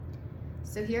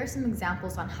So here are some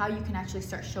examples on how you can actually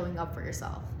start showing up for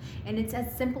yourself. And it's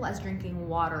as simple as drinking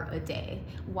water a day.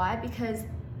 Why? Because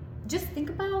just think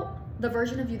about the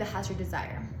version of you that has your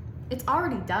desire. It's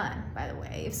already done, by the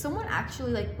way. If someone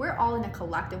actually, like, we're all in a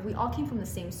collective, we all came from the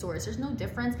same source. There's no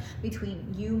difference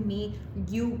between you, me,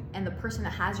 you and the person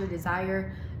that has your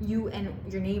desire, you and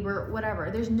your neighbor,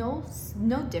 whatever. There's no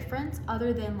difference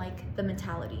other than like the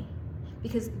mentality,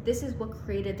 because this is what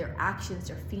created their actions,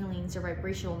 their feelings, their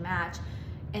vibrational match,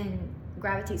 and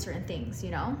gravitate certain things, you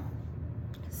know?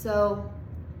 So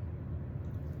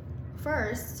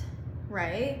first,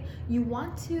 right, you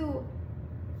want to,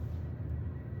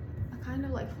 I kind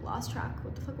of like lost track.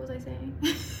 What the fuck was I saying?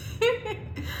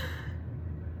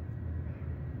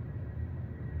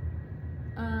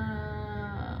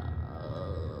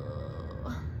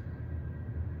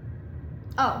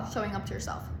 Showing up to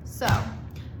yourself. So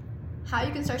how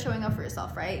you can start showing up for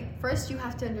yourself, right? First, you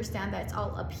have to understand that it's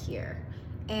all up here,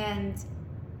 and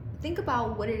think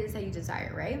about what it is that you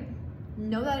desire, right?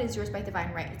 Know that it's yours by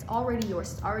divine right. It's already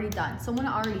yours. It's already done. Someone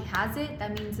already has it.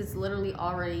 That means it's literally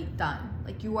already done.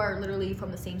 Like, you are literally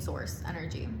from the same source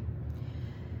energy.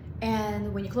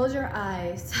 And when you close your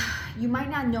eyes, you might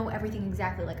not know everything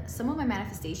exactly. Like, some of my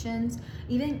manifestations,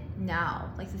 even now,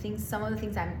 like some of the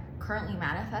things I'm currently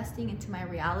manifesting into my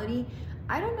reality,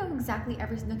 I don't know exactly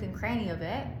every nook and cranny of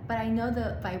it, but I know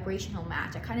the vibrational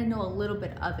match. I kind of know a little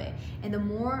bit of it. And the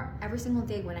more, every single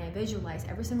day when I visualize,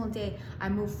 every single day I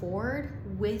move forward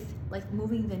with like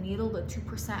moving the needle, the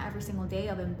 2% every single day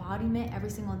of embodiment every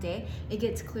single day, it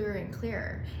gets clearer and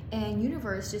clearer. And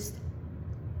universe just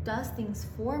does things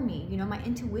for me. You know, my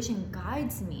intuition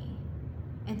guides me,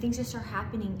 and things just start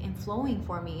happening and flowing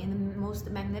for me in the most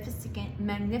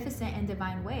magnificent and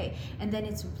divine way. And then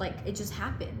it's like, it just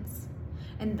happens.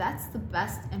 And that's the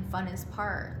best and funnest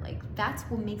part. Like, that's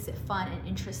what makes it fun and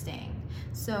interesting.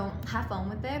 So have fun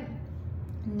with it.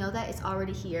 Know that it's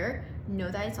already here. Know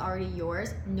that it's already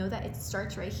yours. Know that it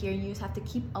starts right here. You just have to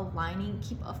keep aligning,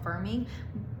 keep affirming.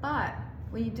 But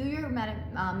when you do your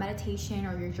meditation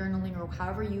or your journaling or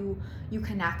however you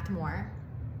connect more,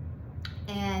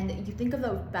 and you think of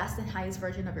the best and highest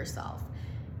version of yourself,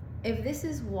 if this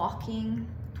is walking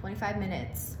 25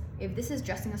 minutes, if this is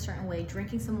dressing a certain way,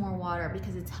 drinking some more water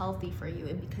because it's healthy for you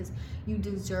and because you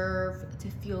deserve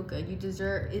to feel good, you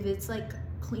deserve, if it's like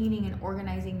cleaning and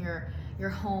organizing your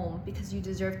home because you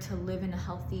deserve to live in a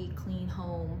healthy, clean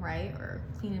home, right? Or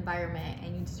clean environment,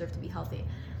 and you deserve to be healthy.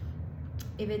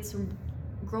 If it's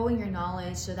growing your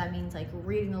knowledge, so that means like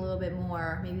reading a little bit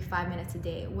more, maybe 5 minutes a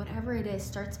day, whatever it is,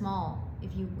 start small.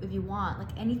 If you want, like,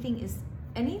 any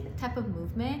type of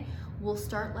movement will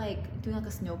start like doing like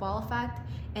a snowball effect,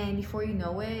 and before you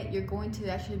know it, you're going to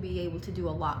actually be able to do a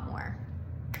lot more.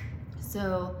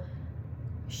 So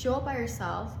show up by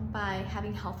yourself by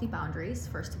having healthy boundaries,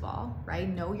 first of all, right?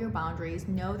 Know your boundaries,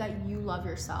 know that you love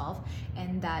yourself,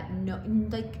 and that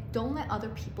don't let other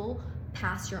people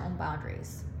pass your own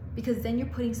boundaries, because then you're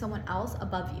putting someone else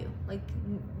above you. Like,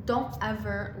 don't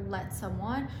ever let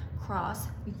someone cross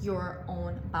your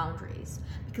own boundaries,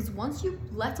 because once you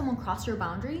let someone cross your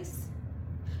boundaries,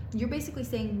 you're basically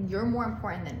saying you're more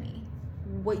important than me.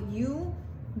 What you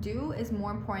do is more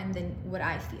important than what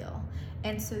I feel.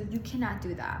 And so you cannot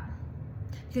do that,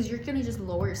 because you're gonna just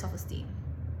lower your self-esteem,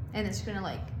 and it's gonna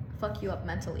like fuck you up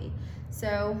mentally.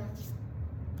 So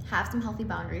have some healthy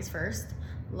boundaries first.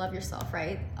 Love yourself,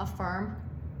 right? Affirm.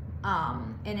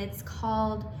 And it's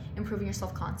called improving your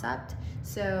self-concept.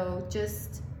 So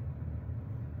just,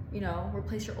 you know,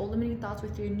 replace your old limiting thoughts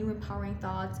with your new empowering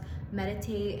thoughts.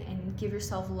 Meditate and give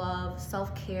yourself love,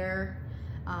 self-care.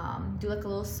 Do like a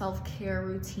little self-care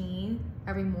routine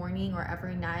every morning or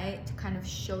every night to kind of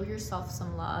show yourself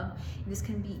some love. This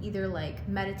can be either like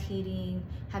meditating,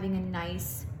 having a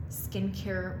nice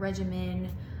skincare regimen,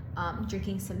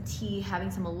 drinking some tea, having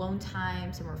some alone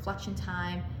time, some reflection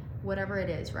time, whatever it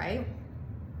is, right?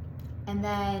 And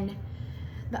then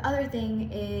the other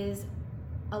thing is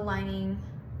aligning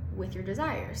with your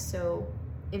desires. So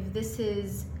if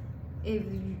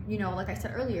you know, like I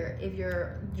said earlier, if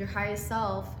your highest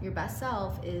self, your best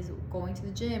self is going to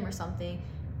the gym or something,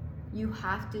 you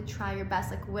have to try your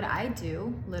best. Like what I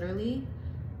do, literally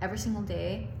every single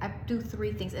day, I do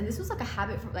 3 things. And this was like a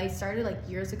habit I started like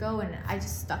years ago, and I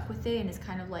just stuck with it, and it's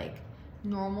kind of like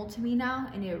normal to me now.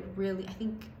 And it really, I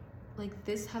think like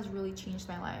this has really changed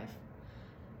my life.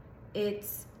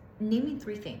 It's naming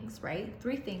 3 things, right?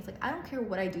 3 things. Like, I don't care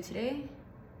what I do today.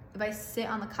 If I sit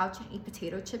on the couch and eat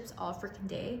potato chips all freaking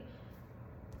day,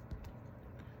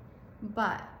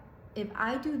 but if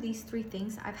I do these 3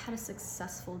 things, I've had a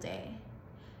successful day.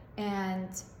 And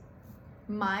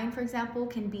mine, for example,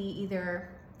 can be either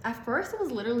at first it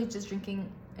was literally just drinking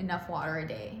enough water a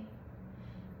day,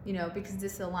 you know, because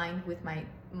this aligned with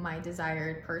my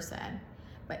desired person.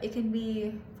 But it can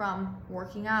be from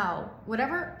working out,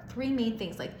 whatever. 3 main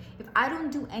things. Like if I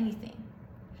don't do anything,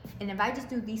 and if I just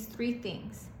do these 3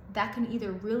 things, that can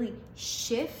either really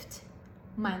shift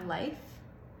my life,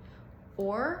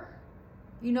 or,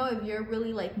 you know, if you're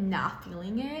really like not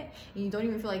feeling it and you don't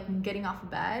even feel like getting off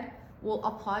of bed, well,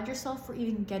 applaud yourself for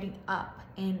even getting up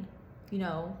and, you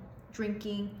know,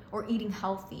 drinking or eating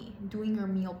healthy, doing your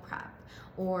meal prep,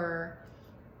 or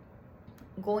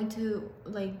going to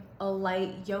like a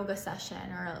light yoga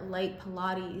session or a light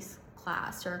Pilates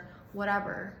class or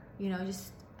whatever, you know,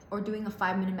 just, or doing a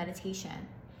 5-minute meditation.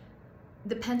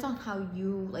 Depends on how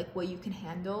you like, what you can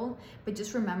handle. But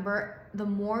just remember, the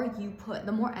more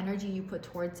energy you put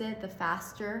towards it, the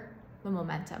faster the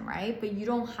momentum, right? But you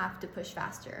don't have to push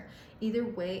faster. Either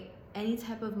way, any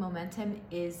type of momentum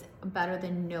is better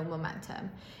than no momentum.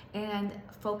 And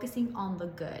focusing on the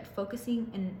good,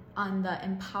 focusing on the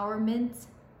empowerment,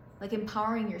 like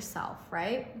empowering yourself,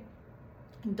 right?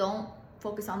 Don't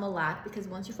focus on the lack, because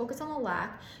once you focus on the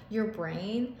lack, your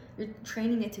brain, you're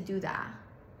training it to do that.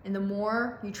 And the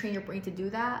more you train your brain to do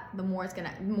that, the more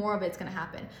of it's gonna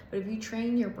happen. But if you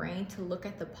train your brain to look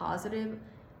at the positive,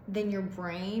 then your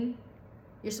brain,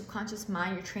 your subconscious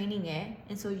mind, you're training it,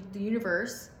 and so the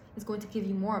universe is going to give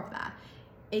you more of that.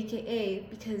 AKA,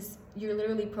 because you're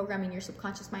literally programming your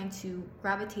subconscious mind to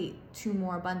gravitate to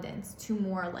more abundance, to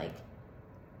more like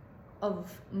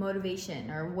of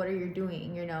motivation, or what are you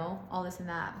doing, you know, all this and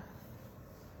that.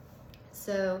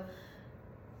 So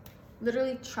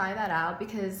literally try that out,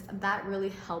 because that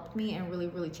really helped me and really,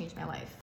 really changed my life.